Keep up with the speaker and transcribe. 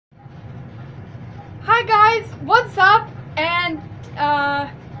Hi guys, what's up? And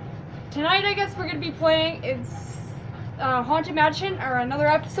tonight I guess we're gonna be playing Haunted Mansion, or another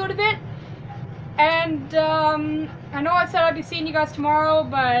episode of it. And I know I said I'd be seeing you guys tomorrow,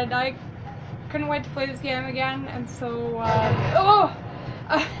 but I couldn't wait to play this game again, and so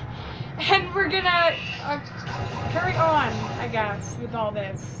and we're gonna carry on, I guess, with all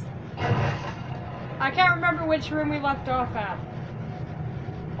this. I can't remember which room we left off at.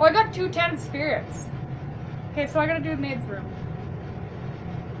 Oh, I got 210 spirits. Okay, so I gotta do the maid's room.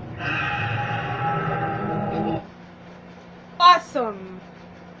 Awesome!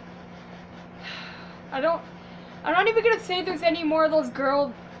 I'm not even gonna say there's any more of those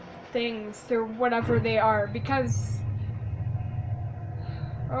girl things, or whatever they are, because...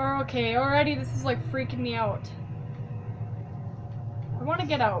 Oh, okay, already this is like freaking me out. I wanna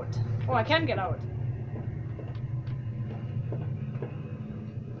get out. Oh, I can get out.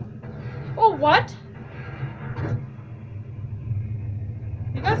 Oh, what?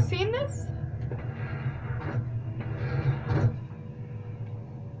 You guys seen this?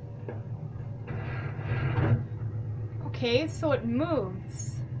 Okay, so it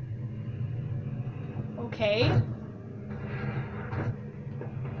moves. Okay.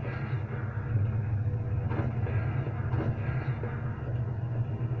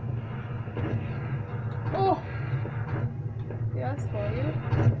 Oh! Yes, for you.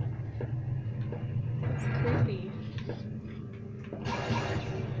 It's creepy.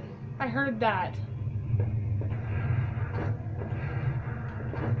 I heard that.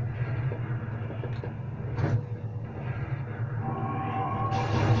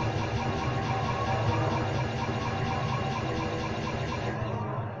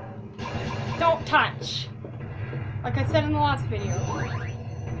 Don't touch! Like I said in the last video.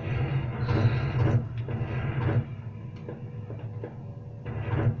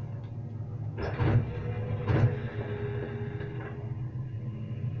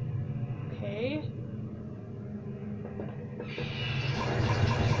 Okay.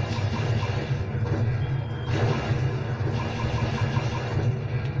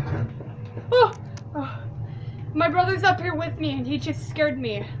 Oh! Oh! My brother's up here with me and he just scared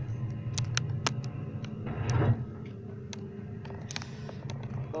me.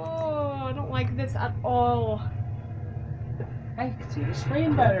 I don't like this at all. I can see the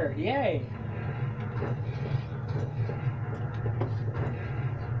screen better. Yay!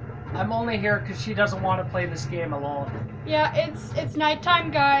 I'm only here because she doesn't want to play this game alone. Yeah, it's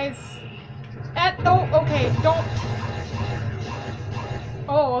nighttime, guys. Oh, okay, don't.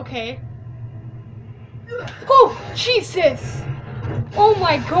 Oh, okay. Oh, Jesus! Oh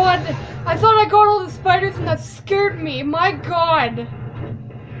my God! I thought I got all the spiders and that scared me. My God!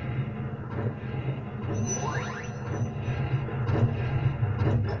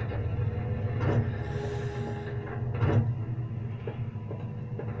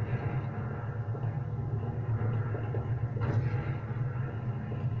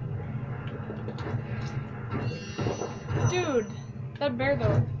 Dude, that bear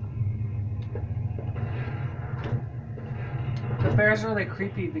though. The bear's really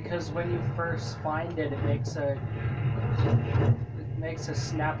creepy because when you first find it, it makes a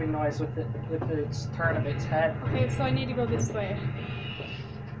snapping noise with its turn of its head. Okay, so I need to go this way.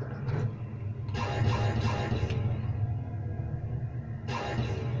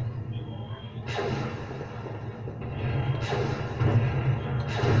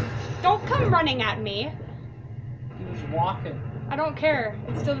 Don't come running at me. He was walking. I don't care.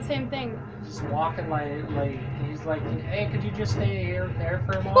 It's still the same thing. Just walking like he's like, hey, could you just stay there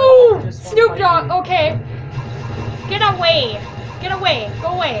for a moment? Ooh! Just Snoop Dogg! Okay. Get away! Get away! Go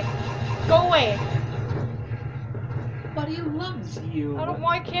away! Go away! But he loves you. I don't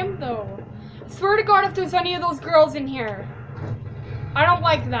like him though. Swear to God if there's any of those girls in here. I don't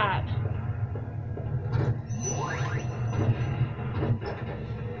like that.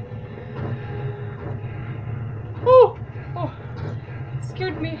 Oh! Oh! It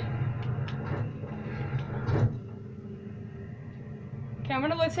scared me. Okay, I'm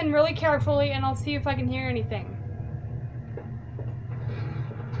gonna listen really carefully and I'll see if I can hear anything.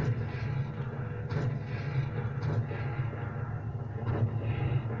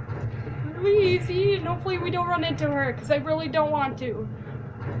 Really easy, and hopefully we don't run into her, because I really don't want to.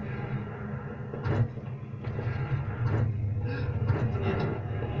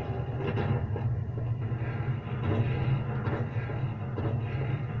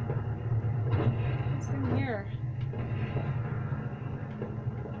 What's in here?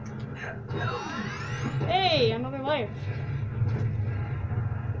 Hey, another life.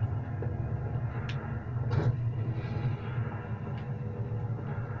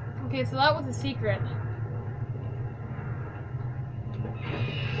 Okay, so that was a secret.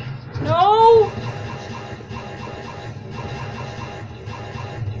 No!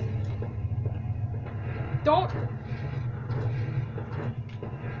 Don't.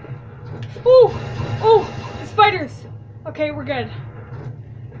 Ooh! Ooh! The spiders! Okay, we're good.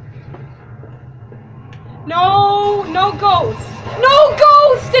 No! No ghost! No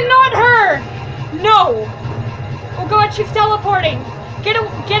ghost! And not her! No! Oh god, she's teleporting! Get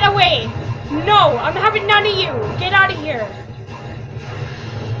away! No! I'm having none of you! Get out of here!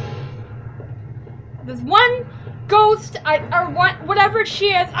 There's one ghost, or whatever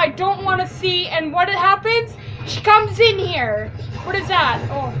she is, I don't want to see, and what happens? She comes in here! What is that?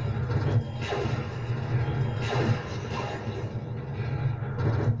 Oh.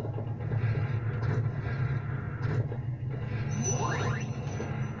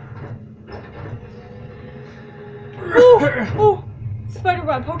 Oh, oh, spider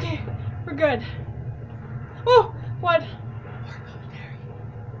web. Okay, we're good. Oh, what?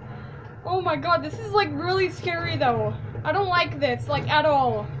 Oh my god, this is like really scary though. I don't like this, like at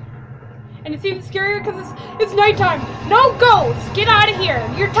all. And it's even scarier because it's nighttime. No ghosts! Get out of here!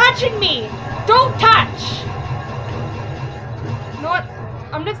 You're touching me! Don't touch! You know what?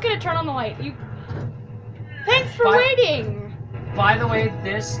 I'm just gonna turn on the light. Thanks for waiting! By the way,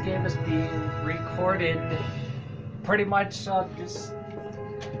 this game is being recorded pretty much just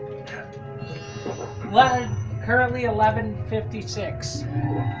currently 11:56.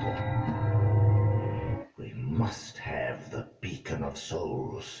 We must have the Beacon of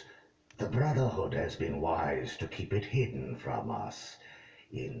Souls. The Brotherhood has been wise to keep it hidden from us.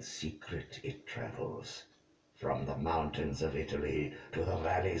 In secret it travels. From the mountains of Italy to the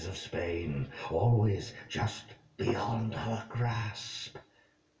valleys of Spain, always just beyond our grasp.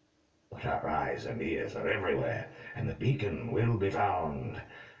 But our eyes and ears are everywhere, and the beacon will be found.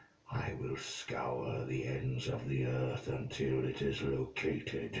 I will scour the ends of the earth until it is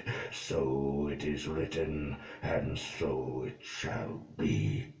located. So it is written, and so it shall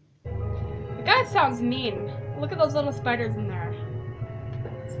be. The guy sounds mean. Look at those little spiders in there.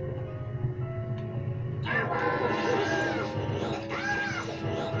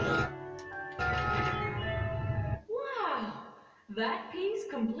 Wow! That piece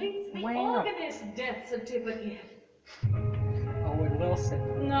completes the organist death certificate. Owen Wilson.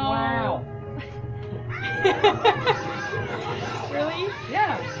 No. Wow. Really?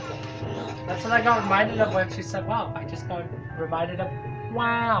 Yeah. That's what I got reminded of when she said, wow. I just got reminded of,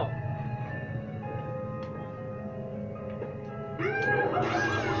 wow.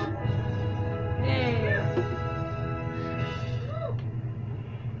 Yay.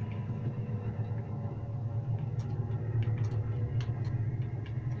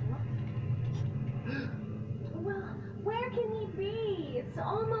 Well, where can he be? It's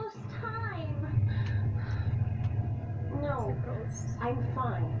almost time. No, I'm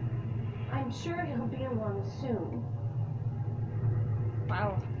fine. I'm sure he'll be along soon.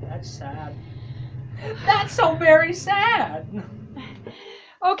 Wow. That's sad. That's so very sad.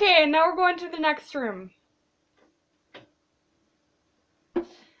 Okay, now we're going to the next room.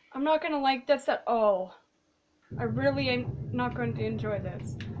 I'm not gonna like this at all. I really am not going to enjoy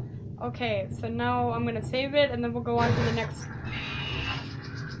this. Okay, so now I'm gonna save it and then we'll go on to the next.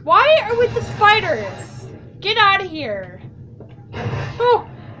 Why are with the spiders? Get out of here. Oh,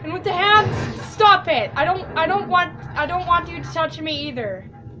 and with the hands, stop it. I don't want you to touch me either.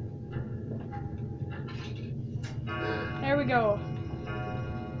 There we go.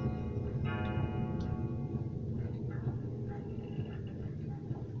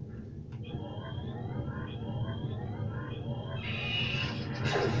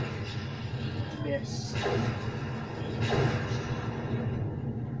 Yes.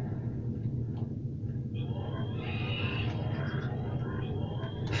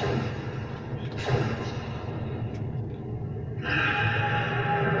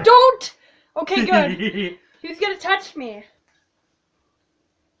 Don't! Okay, good. Who's gonna touch me?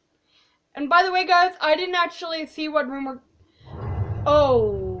 And by the way, guys, I didn't actually see what room we're...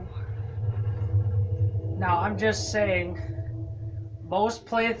 Oh. Now, I'm just saying, most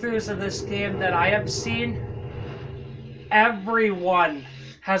playthroughs of this game that I have seen, everyone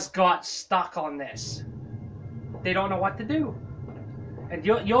has got stuck on this. They don't know what to do. And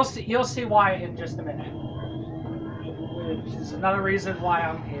you'll see why in just a minute. Which is another reason why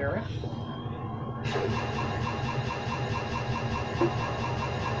I'm here.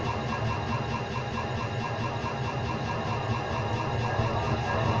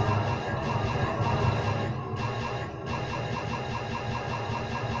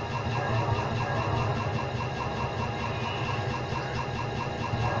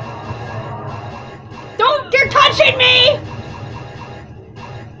 You're touching me!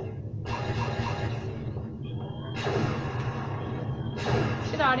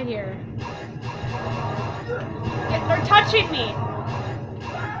 Get out of here. They're touching me.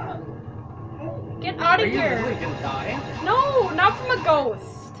 Get out of here. Are you really gonna die? No, not from a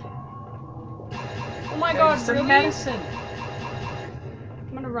ghost. Oh my god, There's some really? medicine.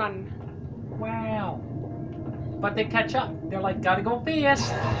 I'm gonna run. Wow. But they catch up. They're like, gotta go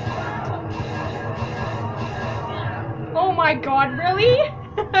fast. Oh my god, really?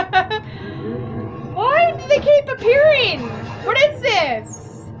 Why do they keep appearing? What is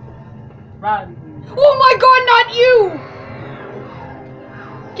this? Run. Oh my god, not you!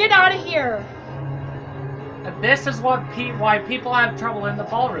 Get out of here. And this is what why people have trouble in the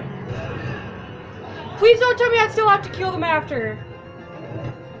ballroom. Please don't tell me I still have to kill them after.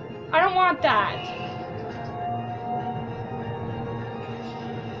 I don't want that.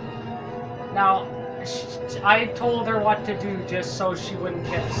 Now, I told her what to do just so she wouldn't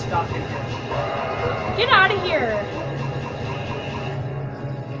get stuck in here. Get out of here.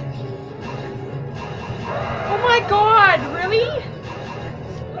 Oh my god, really?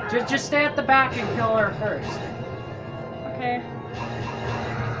 Just stay at the back and kill her first. Okay.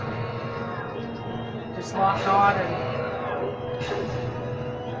 Just lock on and...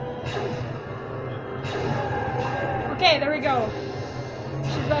 Okay, there we go.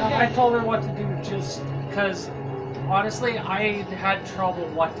 She's not I dead. told her what to do just because, honestly, I had trouble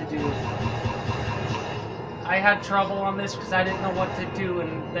what to do. I had trouble on this because I didn't know what to do,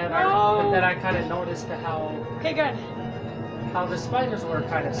 and then I kind of noticed how Okay, good. the spiders were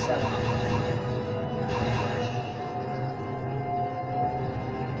kind of set up.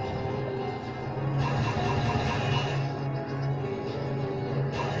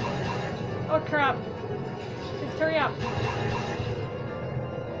 Oh crap. Just hurry up.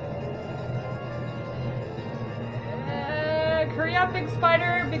 Hurry up, big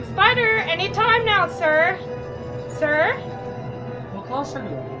spider. Big spider, anytime now, sir. Sir? Go closer to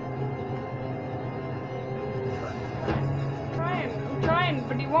it. I'm trying,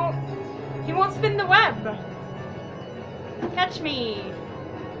 but he won't spin the web. Catch me.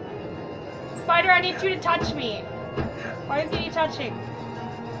 Spider, I need you to touch me. Why is he touching?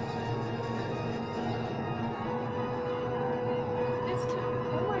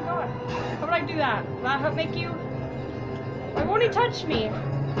 Oh my god. How would I do that? Will that help make you? Why won't he touch me?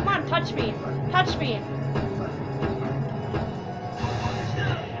 Come on, touch me. Touch me.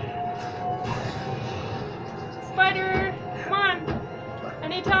 Spider, come on.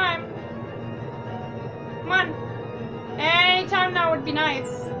 Anytime. Come on. Anytime now would be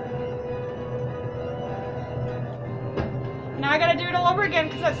nice. Now I gotta do it all over again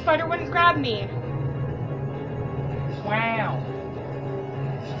because that spider wouldn't grab me. Wow.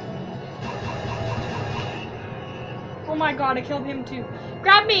 Oh my god, I killed him too.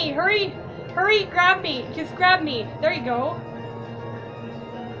 Grab me! Hurry! Hurry, grab me! Just grab me. There you go.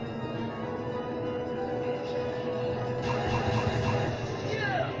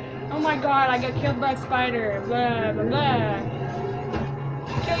 Oh my god, I got killed by a spider. Blah, blah, blah.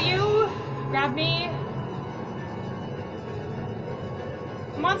 Kill you. Grab me.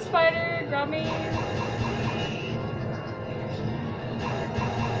 Come on, spider. Grab me.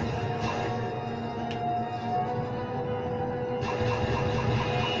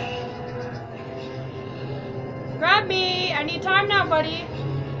 Grab me. I need time now, buddy.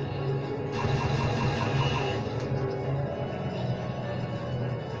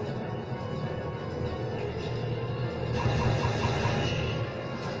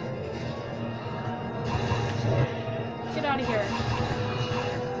 Get out of here.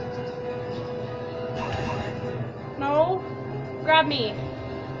 No. Grab me.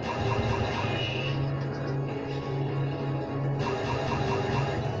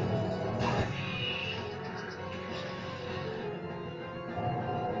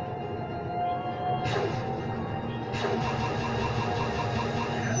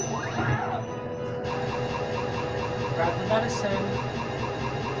 Grab the medicine.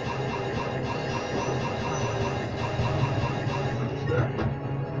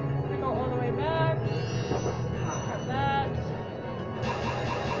 I go all the way back. Grab that.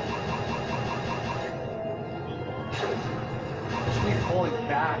 Should be pulling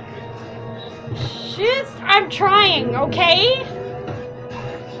back. Just, I'm trying, okay?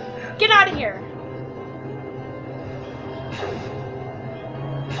 Get out of here.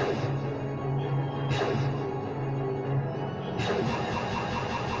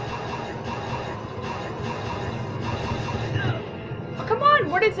 Oh, come on,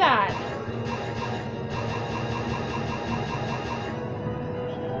 what is that?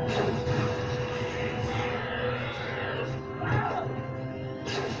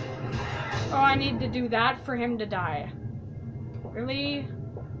 I need to do that for him to die? Really?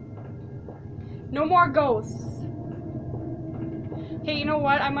 No more ghosts. Okay, you know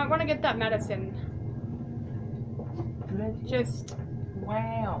what? I might want to get that medicine. Just...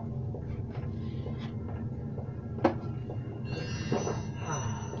 Wow.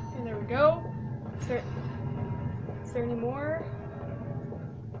 And there we go. Is there any more?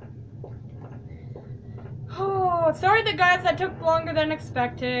 Oh, sorry the guys, that took longer than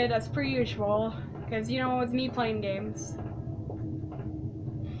expected, as per usual. Because, you know, it's me playing games.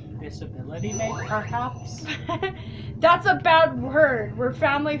 Disability mate, perhaps? That's a bad word. We're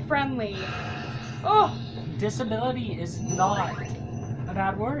family friendly. Oh! Disability is not a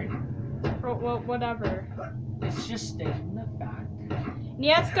bad word. Well, whatever. It's just stating the fact.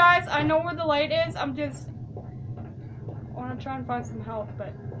 Yes, guys, I know where the light is. I'm just... I want to try and find some help,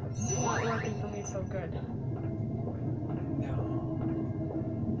 but it's not working for me so good.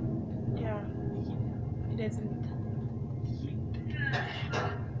 Yeah. It isn't.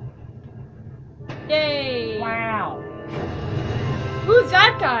 Yay! Wow. Who's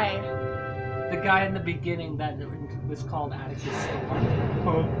that guy? The guy in the beginning that was called Atticus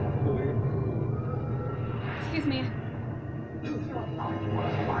Storm. Excuse me. You're not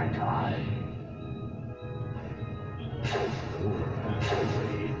worth my time. I'm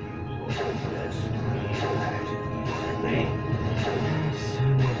afraid you won't best me that easily. These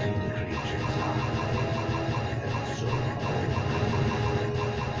living creatures are, and so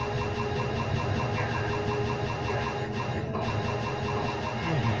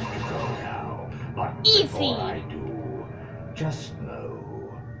I have to go now, but Easy. before I do, just know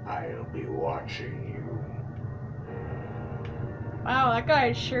I'll be watching you. Wow, that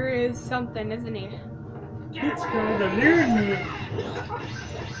guy sure is something, isn't he? It's gonna lead me.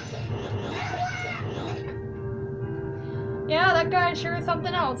 Yeah, that guy sure is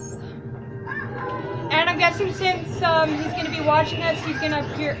something else. And I'm guessing since he's gonna be watching this, he's gonna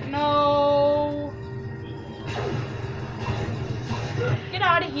appear. No. Get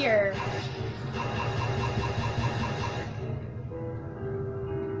out of here.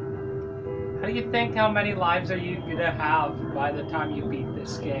 How do you think how many lives are you gonna have by the time you beat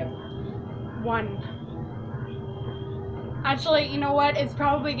this game? 1. Actually, you know what? It's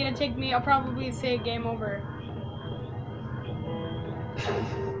probably gonna take me. I'll probably say game over.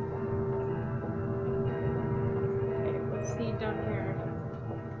 Okay, let's see down here.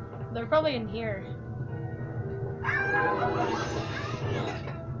 They're probably in here.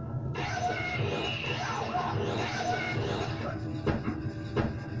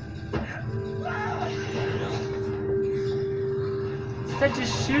 Instead,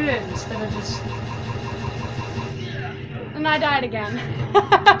 just shoot it instead of just. And I died again.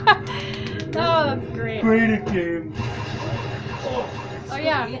 Oh, that's great. Great game. Oh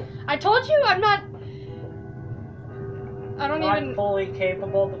yeah, I told you I'm not. I don't Not even. fully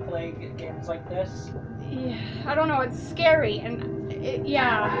capable to play games like this. Yeah, I don't know. It's scary, and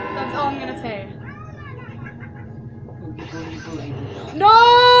yeah, that's all I'm gonna say. Boogie, boogie, boogie, boogie.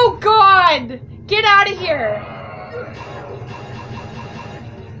 No, God, get out of here.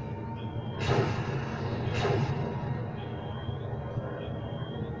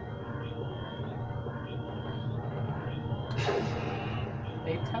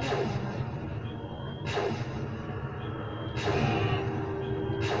 They tell you.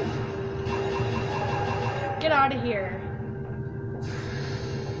 Get out of here.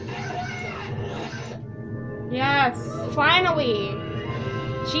 Yes, finally.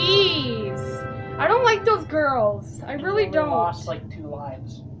 Jeez. I don't like those girls. I really You don't. lost like 2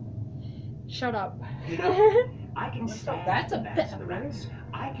 lives. Shut up. You know, I can stand That's a the bats and the rats.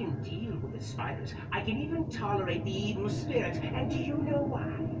 I can deal with the spiders. I can even tolerate the evil spirits. And do you know why?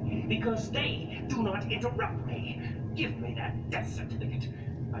 Because they do not interrupt me. Give me that death certificate.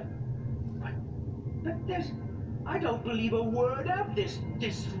 But there's... I don't believe a word of this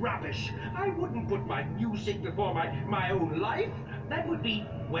rubbish. I wouldn't put my music before my own life. That would be,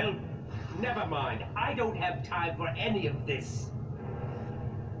 well, never mind. I don't have time for any of this.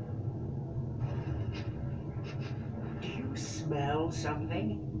 Do you smell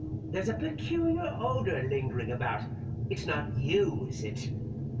something? There's a peculiar odor lingering about. It's not you, is it?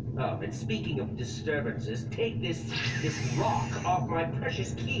 Oh, and speaking of disturbances, take this rock off my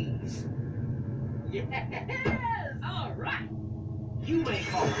precious keys. Yes! All right! You may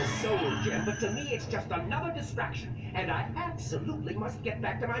call it a soul gem, but to me it's just another distraction, and I absolutely must get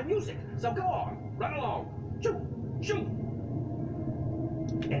back to my music. So go on, run along. Shoo! Shoo!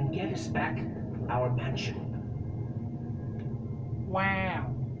 And get us back our mansion.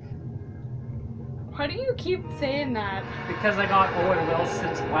 Wow. Why do you keep saying that? Because I got Owen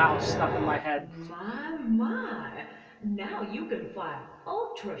Wilson's wow stuck in my head. My. Now you can fire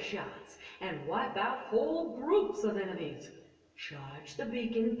ultra shots and wipe out whole groups of enemies. Charge the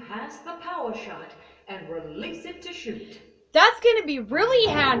beacon past the power shot and release it to shoot. That's gonna be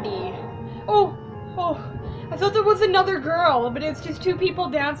really handy. Oh, I thought there was another girl, but it's just two people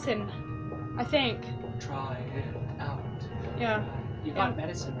dancing. I think. Try it out. Yeah. You got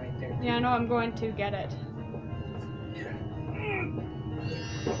medicine right there. Yeah, I know. I'm going to get it.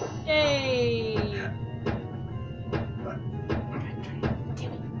 Yay!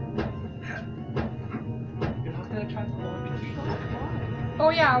 You're not gonna try the launcher shot? Why? Oh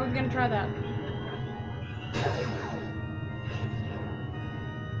yeah, I was gonna try that.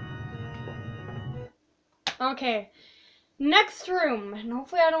 Okay, next room, and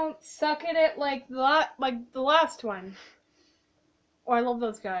hopefully I don't suck at it like the last one. Oh, I love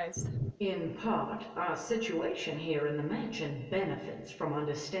those guys. In part, our situation here in the mansion benefits from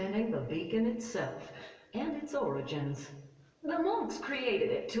understanding the beacon itself and its origins. The monks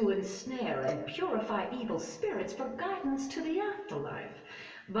created it to ensnare and purify evil spirits for guidance to the afterlife.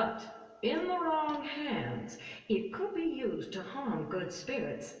 But in the wrong hands, it could be used to harm good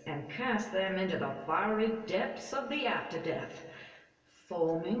spirits and cast them into the fiery depths of the after-death.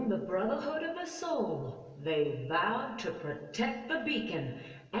 Forming the Brotherhood of the Soul, they vowed to protect the beacon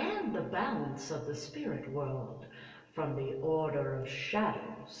and the balance of the spirit world from the Order of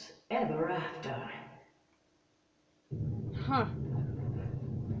Shadows ever after. Huh.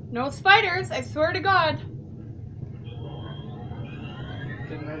 No spiders, I swear to God.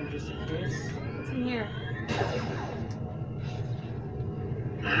 Getting ready just in case. What's in here?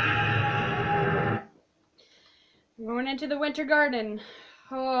 I'm going into the winter garden.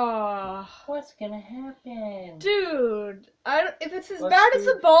 Oh. What's gonna happen? Dude, if it's as Let's bad as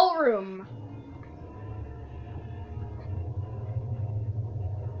do- the ballroom.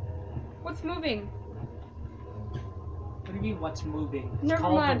 What's moving? What do you mean, what's moving? It's Never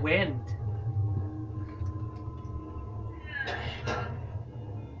called mind. the wind.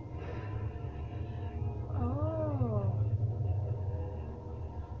 Oh.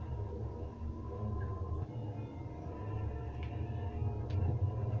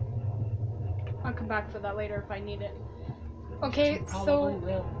 I'll come back for that later if I need it. Okay, You probably so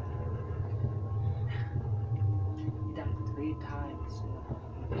will. You died 3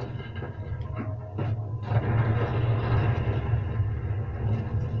 times.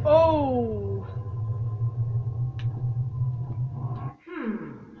 oh.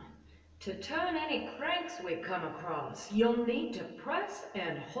 To turn any cranks we come across, you'll need to press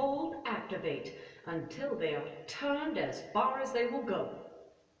and hold activate until they are turned as far as they will go.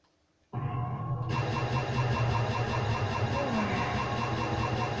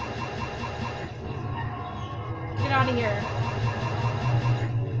 Get out of here.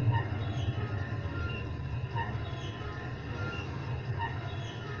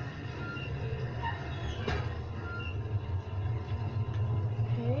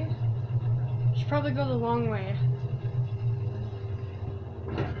 Okay. Should probably go the long way.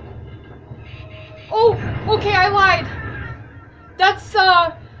 Oh, okay, I lied. That's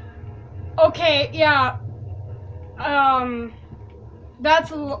okay, yeah.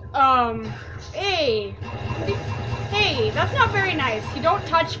 That's hey. Hey, that's not very nice. You don't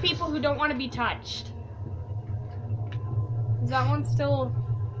touch people who don't want to be touched. Is that one still?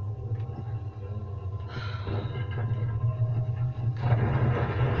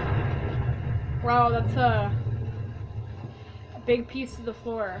 Wow, that's a big piece of the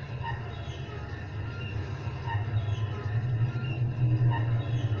floor.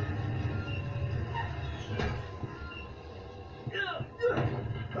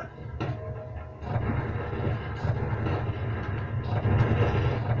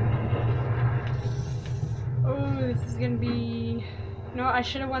 Oh, this is gonna be... No, I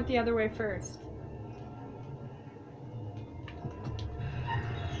should have went the other way first.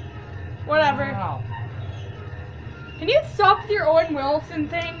 Whatever. Wow. Can you stop with your Owen Wilson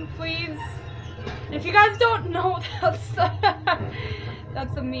thing, please? If you guys don't know,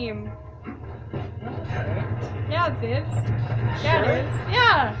 that's a meme. Okay. Yeah, it is. Yeah, Sure? it is.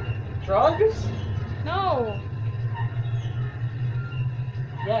 Yeah. Drugs? No.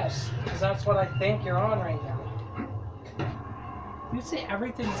 Yes, because that's what I think you're on right now. You say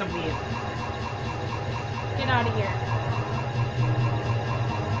everything's a meme. Get out of here.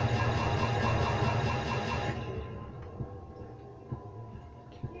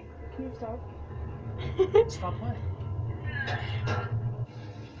 Can you stop? Stop what?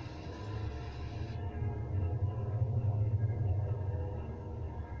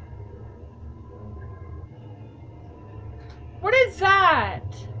 What is that?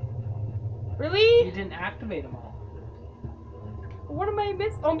 Really? You didn't activate them all. What am I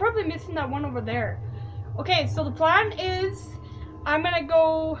missing? Oh, I'm probably missing that one over there. Okay, so the plan is I'm gonna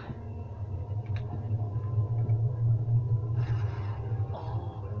go.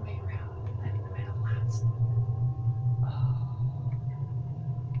 All the way around. And in the middle last.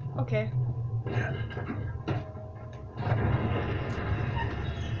 Okay.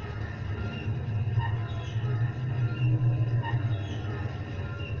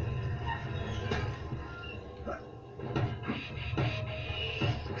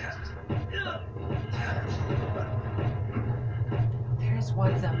 There's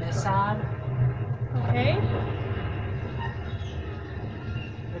one to miss on. Okay.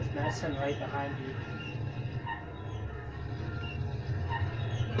 There's medicine right behind you.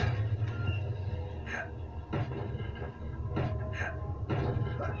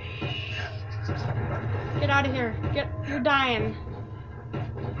 Get out of here. You're dying.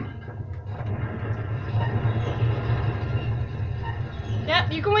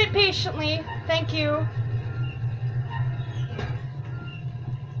 Yep, you can wait patiently. Thank you.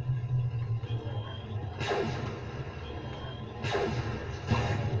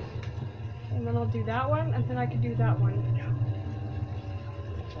 And then I'll do that one, and then I can do that one.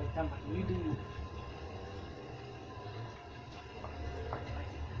 Okay, come on, you do you.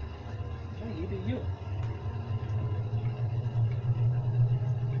 Okay, you do you.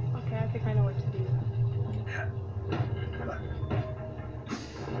 Okay, I think I know what to do.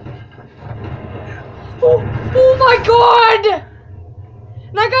 Oh my god!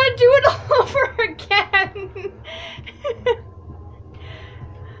 And I gotta do it all over again!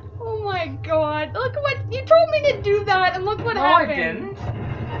 Oh my god. Look what you told me to do that, and look what happened. I didn't.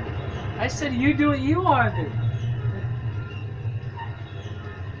 I said you do what you want to do.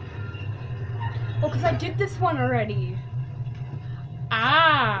 Oh, because I did this one already.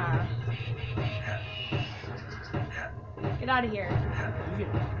 Ah. Get out of here. You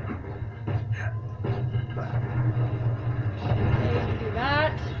get Okay, you can do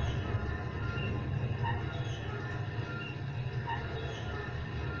that.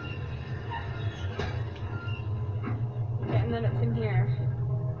 Okay, and then it's in here.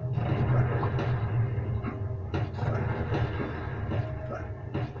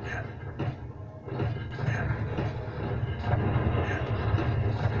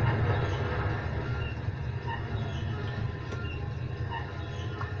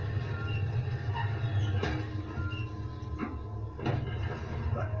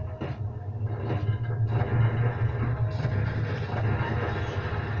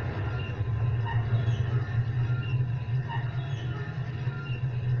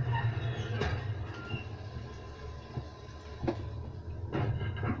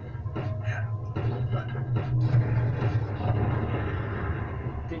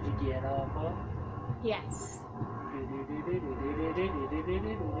 Did you get up? Huh? Yes.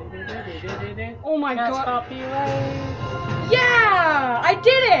 Oh my That's god. copyright. Yeah! I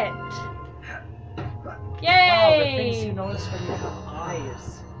did it! Wow, the things you Yay! notice when you have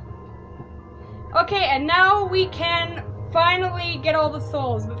eyes. Okay, and now we can finally get all the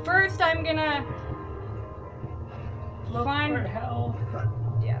souls. But first I'm gonna Look find for health.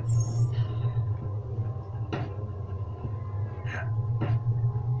 Yes.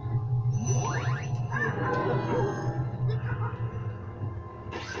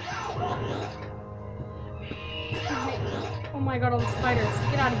 Oh my god, all the spiders.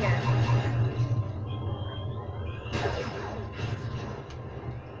 Get out of here.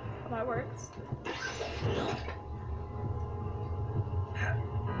 Well, that works.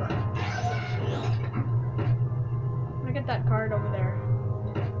 I'm gonna get that card over there.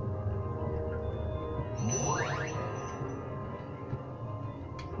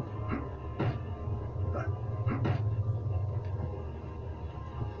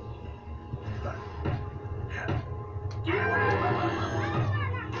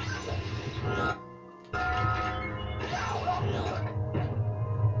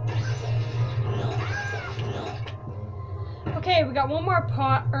 Okay, we got one more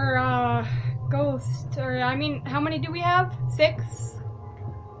pot, or, ghost, or, I mean, how many do we have? 6?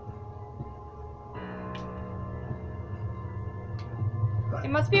 It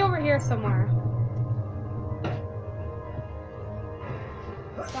must be over here somewhere.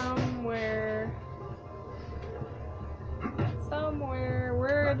 Somewhere.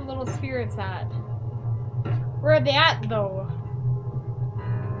 Where are the little spirits at? Where are they at, though?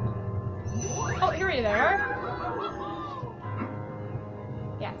 Oh, here they are.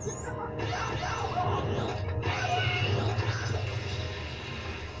 Yes.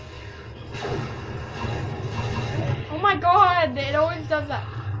 Oh my god! god, it always does that.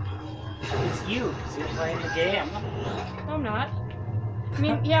 It's you, because you're playing the game. No, I'm not. I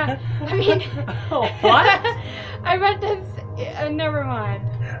mean, yeah. I mean... What? I meant to... never mind.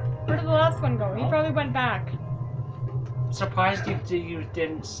 Where did the last one go? He probably went back. Surprised you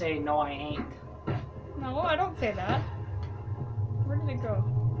didn't say no I ain't. No, I don't say that. Where did it go?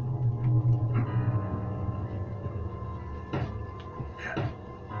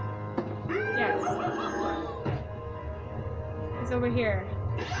 Yes. It's over here.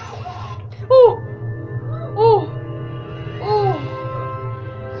 Oh! Oh! Oh!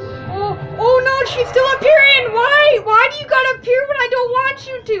 Oh! Oh no, she's still appearing! Why? Why do you gotta appear when I don't want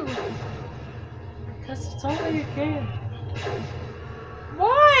you to? Because it's only a game.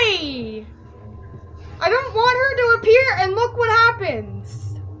 Why? I don't want her to appear, and look what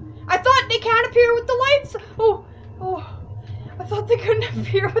happens. I thought they can't appear with the lights. Oh, oh. I thought they couldn't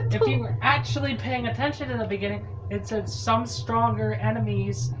appear with the If you were actually paying attention in the beginning, it said some stronger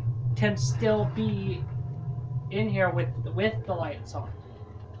enemies can still be in here with the lights on.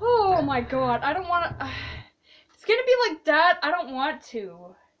 Oh my god, I don't want to... It's gonna be like that. I don't want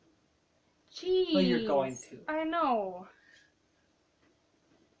to. Jeez. Well, you're going to. I know.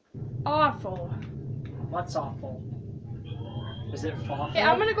 Awful. What's awful? Is it awful? Okay,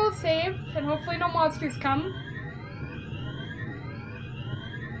 I'm gonna go save, and hopefully no monsters come.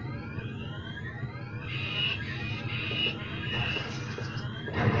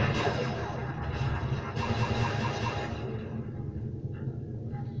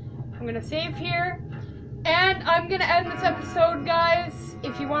 I'm gonna save here, and I'm gonna end this episode, guys.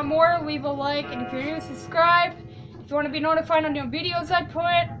 If you want more, leave a like, and if you're new, subscribe. If you want to be notified on new videos I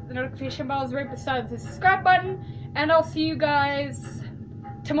put, the notification bell is right beside the subscribe button, and I'll see you guys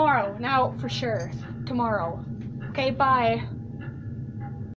tomorrow. Now, for sure, tomorrow. Okay, bye.